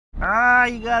Ah,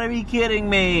 you gotta be kidding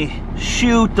me.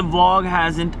 Shoot, the vlog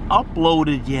hasn't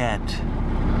uploaded yet.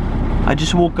 I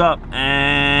just woke up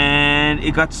and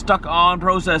it got stuck on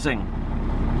processing.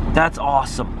 That's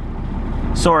awesome.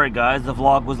 Sorry guys, the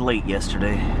vlog was late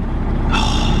yesterday.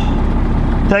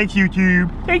 Thanks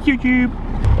YouTube. Thanks YouTube.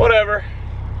 Whatever.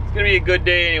 It's gonna be a good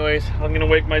day anyways. I'm gonna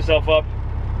wake myself up,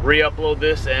 re-upload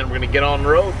this, and we're gonna get on the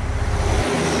road.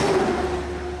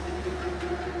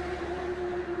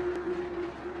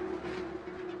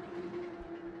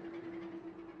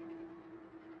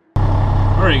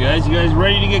 Alright guys, you guys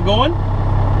ready to get going?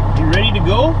 You ready to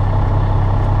go?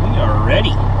 We are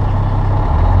ready.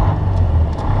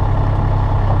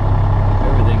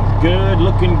 Everything's good,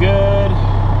 looking good.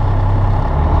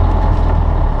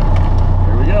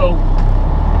 Here we go.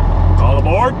 All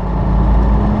aboard.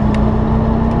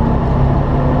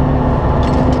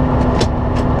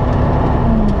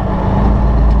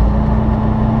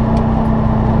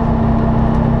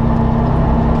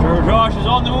 Sir Josh is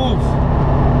on the move.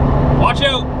 Watch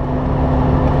out!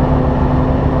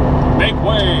 Make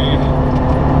way!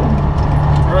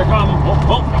 Here I come.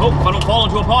 Oh, I don't fall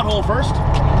into a pothole first.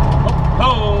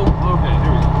 Oh, okay,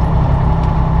 here we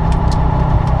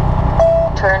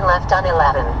go. Turn left on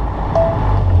 11.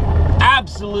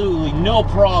 Absolutely, no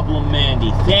problem,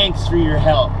 Mandy. Thanks for your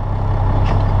help.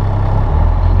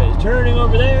 You guys turning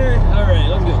over there. Alright,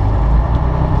 let's go.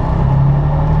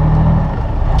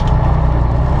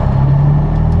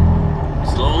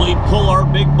 Slowly pull our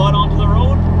big butt onto the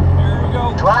road. There we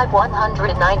go. Drive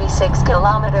 196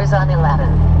 kilometers on 11.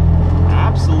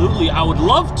 Absolutely, I would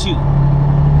love to.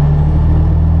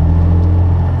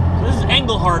 So this is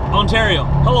Englehart, Ontario.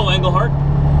 Hello, Englehart.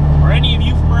 Are any of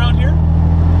you from around here?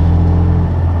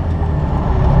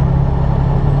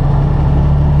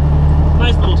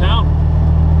 Nice little town.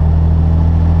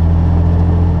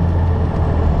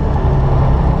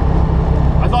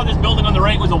 I thought this building on the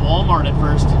right was a Walmart at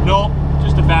first. No.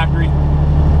 Just a factory.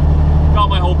 Got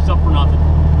my hopes up for nothing.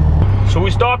 So we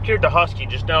stopped here at the Husky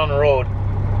just down the road.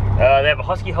 They have a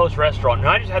Husky House restaurant, and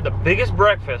I just had the biggest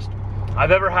breakfast I've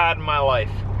ever had in my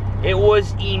life. It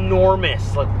was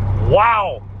enormous. Like,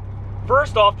 wow.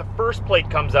 First off, the first plate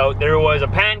comes out. There was a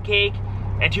pancake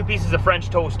and 2 pieces of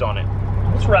French toast on it.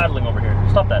 What's rattling over here?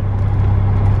 Stop that.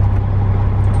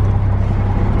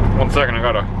 1 second, I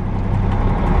gotta...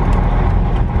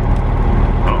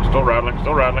 Oh, still rattling,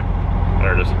 still rattling.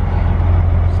 There it is.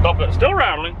 Stop it. Still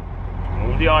rattling.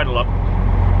 Move the idle up.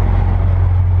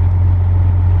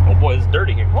 Oh boy, it's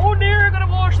dirty here. Oh dear, I gotta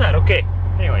wash that. Okay.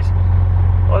 Anyways.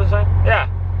 What was I saying? Yeah.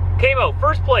 Came out.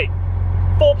 First plate.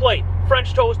 Full plate.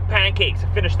 French toast, pancakes.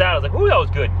 I finished that. I was like, ooh, that was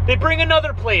good. They bring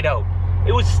another plate out.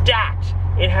 It was stacked.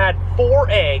 It had 4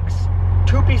 eggs,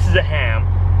 2 pieces of ham,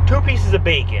 2 pieces of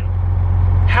bacon,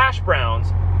 hash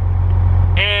browns,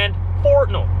 and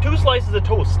 2 slices of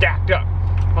toast stacked up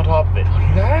on top of it.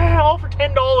 All for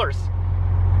 $10.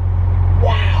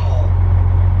 Wow.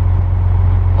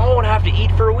 I won't have to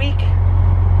eat for a week.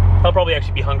 I'll probably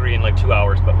actually be hungry in like 2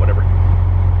 hours, but whatever.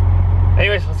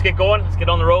 Anyways, let's get going. Let's get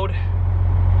on the road.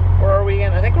 Where are we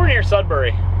again? I think we're near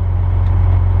Sudbury.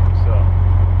 So,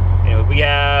 anyway, we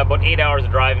have about 8 hours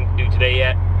of driving to do today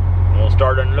yet. And we'll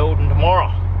start unloading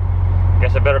tomorrow.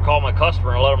 Guess I better call my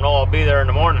customer and let them know I'll be there in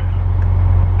the morning.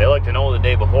 They like to know the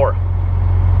day before.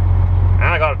 And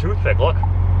I got a toothpick, look.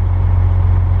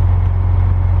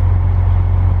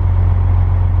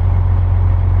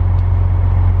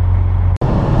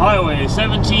 Highway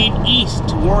 17 east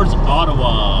towards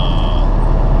Ottawa.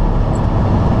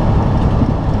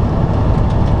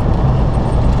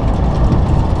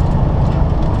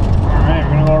 Alright,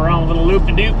 we're gonna go around a little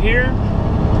loop-de-doop here.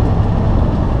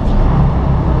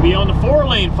 We'll be on the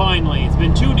 4-lane finally. It's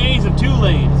been 2 days of 2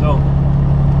 lanes, so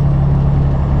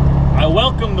I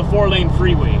welcome the 4-lane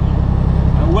freeway.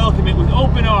 I welcome it with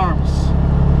open arms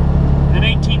and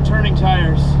 18 turning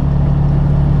tires.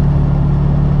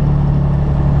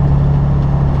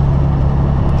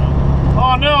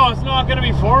 Oh no, it's not going to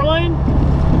be 4-lane?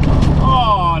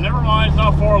 Oh, never mind, it's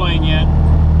not 4-lane yet.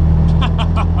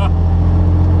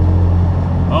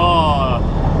 Oh,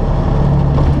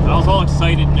 I was all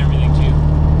excited and everything too.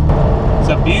 It's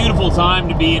a beautiful time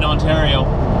to be in Ontario.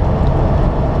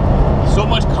 So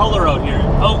much color out here.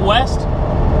 Out west,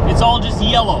 it's all just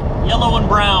yellow and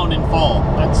brown in fall.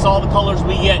 That's all the colors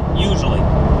we get usually,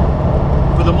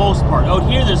 for the most part. Out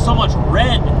here, there's so much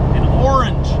red and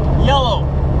orange, yellow,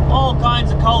 all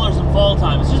kinds of colors in fall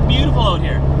time. It's just beautiful out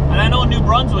here. And I know New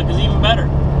Brunswick is even better.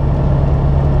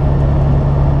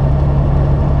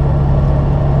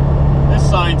 This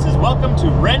sign says, welcome to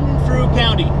Renfrew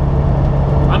County.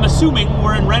 I'm assuming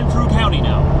we're in Renfrew County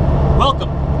now. Welcome.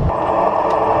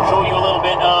 Show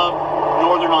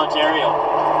Northern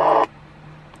Ontario.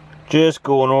 Just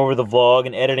going over the vlog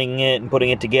and editing it and putting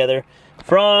it together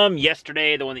from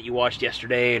yesterday, the one that you watched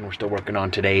yesterday, and we're still working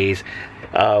on today's.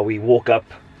 We woke up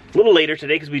a little later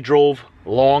today because we drove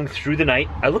long through the night.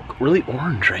 I look really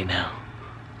orange right now.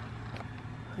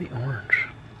 Really orange.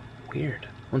 Weird.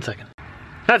 1 second.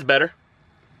 That's better.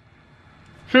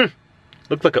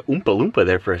 Looked like a Oompa Loompa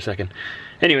there for a second.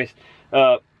 Anyways,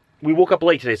 we woke up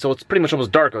late today, so it's pretty much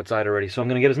almost dark outside already, so I'm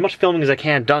gonna get as much filming as I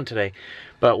can done today,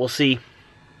 but we'll see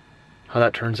how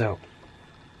that turns out.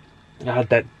 I had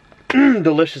that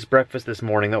delicious breakfast this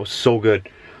morning. That was so good.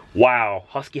 Wow,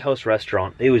 Husky House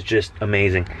Restaurant. It was just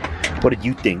amazing. What did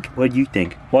you think? What did you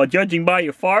think? Well, judging by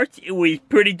your farts, it was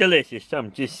pretty delicious.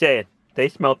 I'm just saying. They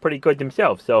smell pretty good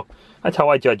themselves, so that's how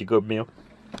I judge a good meal.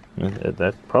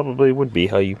 That probably would be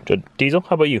how you judge. Diesel,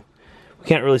 how about you? We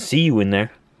can't really see you in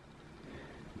there.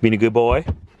 Being a good boy.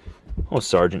 Oh,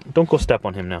 Sergeant, don't go step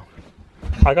on him now.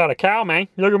 I got a cow, man.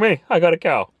 Look at me. I got a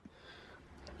cow.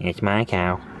 It's my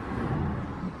cow.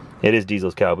 It is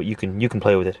Diesel's cow, but you can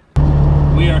play with it.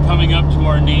 We are coming up to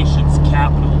our nation's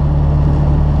capital,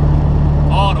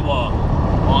 Ottawa,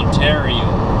 Ontario.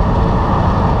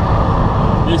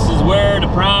 This is where the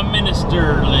Prime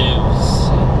Minister lives.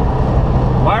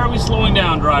 Why are we slowing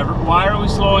down, driver? Why are we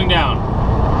slowing down?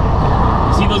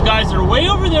 See those guys that are way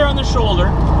over there on the shoulder?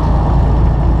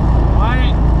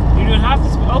 Why? You don't have to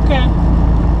speak. Okay.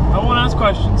 I won't ask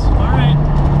questions. Alright.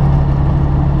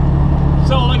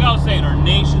 So, like I was saying, our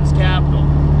nation's capital.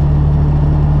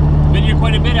 Been here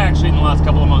quite a bit actually in the last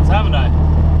couple of months, haven't I?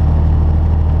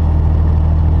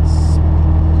 It's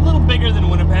a little bigger than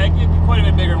Winnipeg. Quite a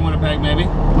bit bigger than Winnipeg, maybe.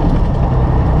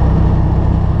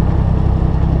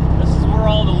 This is where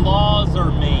all the laws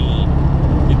are made.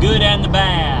 The good and the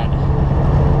bad.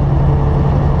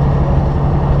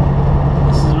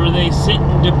 Where they sit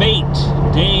and debate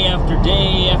day after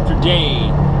day after day,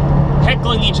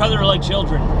 heckling each other like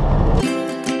children.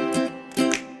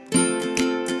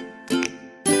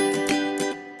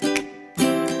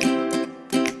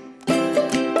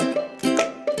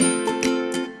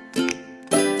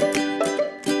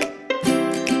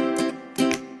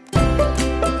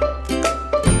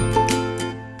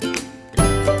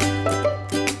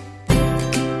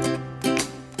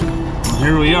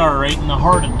 Here we are, right in the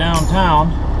heart of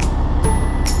downtown.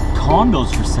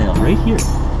 Condos for sale right here.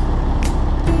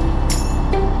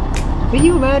 Can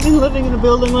you imagine living in a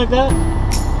building like that?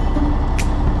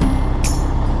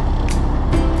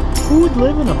 Who would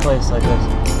live in a place like this?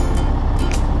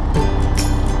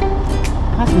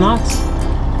 That's nuts.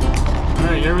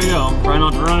 Alright, here we go. Try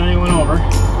not to run anyone over.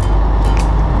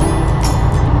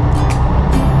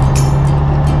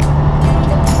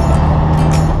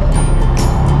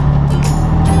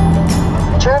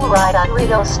 Turn right on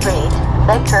Rideau Street.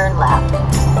 Then turn left.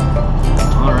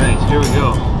 Alright, here we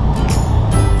go. I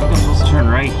think I'm supposed to turn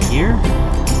right here?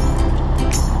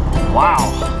 Wow.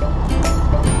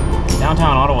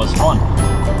 Downtown Ottawa is fun.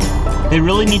 They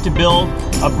really need to build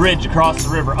a bridge across the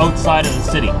river outside of the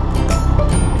city.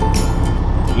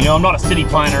 You know, I'm not a city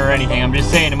planner or anything. I'm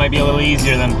just saying it might be a little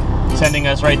easier than sending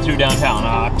us right through downtown.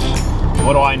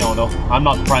 What do I know, though? I'm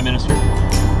not the Prime Minister.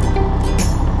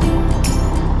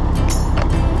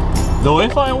 Though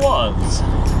if I was.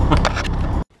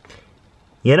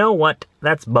 You know what?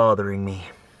 That's bothering me.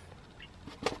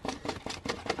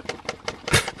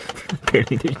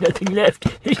 Apparently there's nothing left.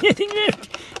 There's nothing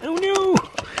left. Oh no.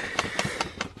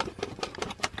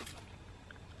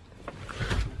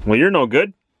 Well, you're no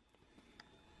good.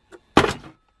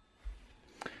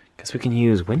 Guess we can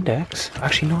use Windex.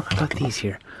 Actually, no, I got these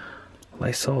here.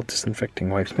 Lysol disinfecting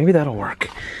wipes. Maybe that'll work.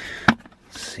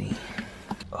 Let's see.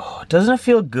 Oh, doesn't it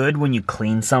feel good when you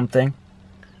clean something?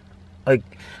 Like,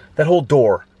 that whole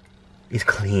door is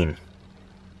clean.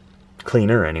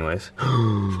 Cleaner, anyways.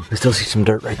 I still see some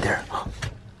dirt right there.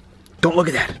 Don't look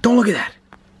at that. Don't look at that.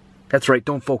 That's right,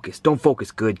 don't focus. Don't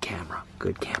focus. Good camera.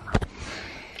 Good camera.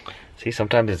 See,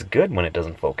 sometimes it's good when it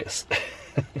doesn't focus.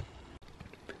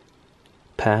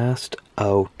 Passed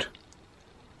out.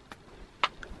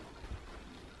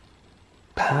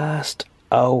 Passed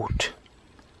out.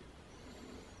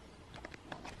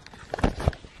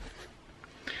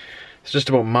 It's just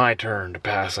about my turn to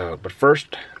pass out, but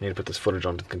first I need to put this footage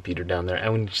onto the computer down there,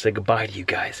 and we need to say goodbye to you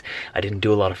guys. I didn't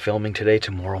do a lot of filming today.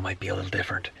 Tomorrow might be a little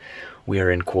different. We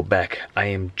are in Quebec. I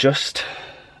am just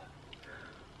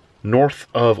north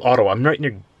of Ottawa. I'm right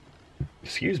near,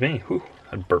 excuse me, whew,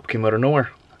 that burp came out of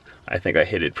nowhere. I think I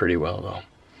hit it pretty well though.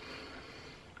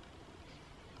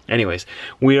 Anyways,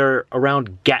 we are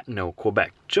around Gatineau,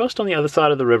 Quebec, just on the other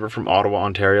side of the river from Ottawa,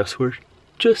 Ontario, so we're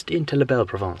just into La Belle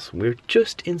Province. We're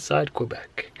just inside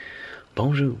Quebec.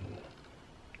 Bonjour.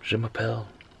 Je m'appelle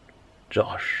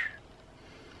Josh.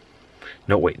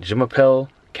 No, wait. Je m'appelle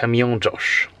Camion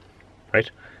Josh. Right?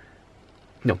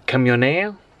 No,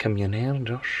 Camionnaire? Camionnaire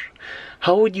Josh?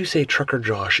 How would you say Trucker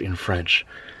Josh in French?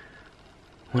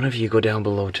 One of you go down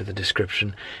below to the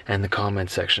description and the comment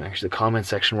section. Actually, the comment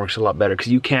section works a lot better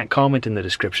because you can't comment in the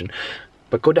description.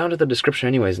 But go down to the description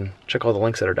anyways and check all the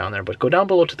links that are down there. But go down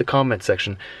below to the comment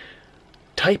section.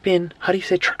 Type in, how do you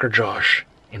say Trucker Josh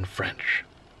in French?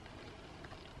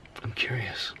 I'm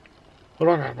curious. What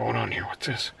do I got going on here? What's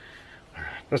this?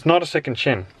 That's not a second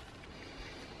chin.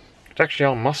 It's actually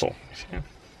all muscle. You see it?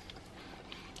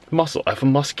 Muscle. I have a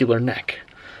muscular neck.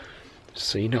 Just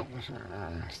so you know.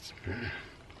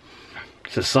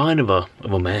 It's a sign of a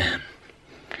man.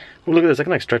 Oh, look at this. I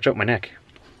can like stretch out my neck.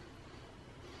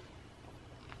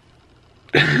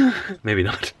 Maybe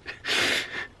not.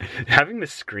 Having the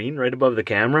screen right above the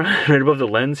camera, right above the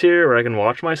lens here, where I can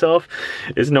watch myself,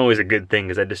 isn't always a good thing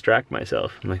because I distract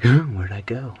myself. I'm like, where'd I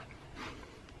go?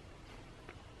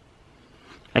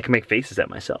 I can make faces at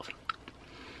myself.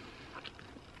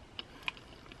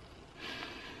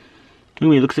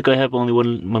 Ooh, it looks like I have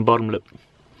only my bottom lip.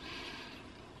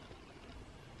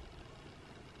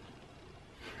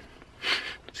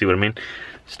 See what I mean?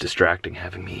 It's distracting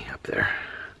having me up there.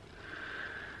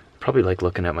 Probably like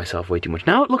looking at myself way too much.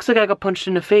 Now it looks like I got punched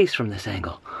in the face from this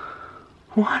angle.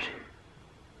 What?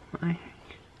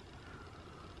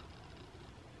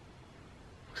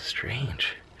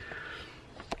 Strange.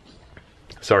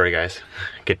 Sorry guys,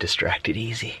 get distracted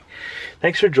easy.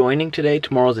 Thanks for joining today.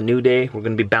 Tomorrow's a new day. We're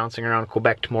going to be bouncing around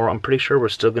Quebec tomorrow. I'm pretty sure we're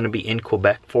still going to be in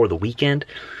Quebec for the weekend.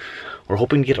 We're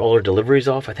hoping to get all our deliveries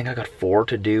off. I think I got 4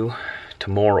 to do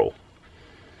tomorrow.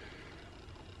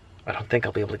 I don't think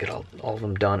I'll be able to get all of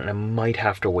them done, and I might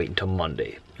have to wait until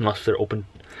Monday, unless they're open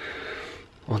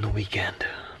on the weekend.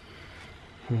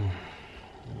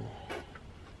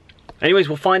 Anyways,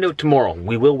 we'll find out tomorrow.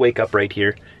 We will wake up right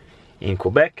here in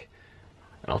Quebec,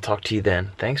 and I'll talk to you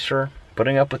then. Thanks for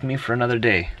putting up with me for another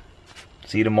day.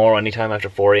 See you tomorrow anytime after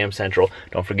 4 a.m. Central.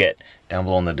 Don't forget, down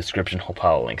below in the description, whole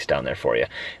pile of links down there for you.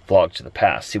 Vlogs to the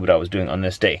past. See what I was doing on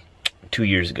this day 2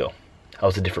 years ago. I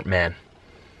was a different man.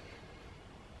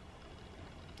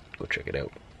 Go check it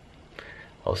out.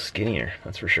 I was skinnier,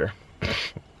 that's for sure.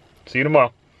 See you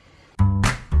tomorrow.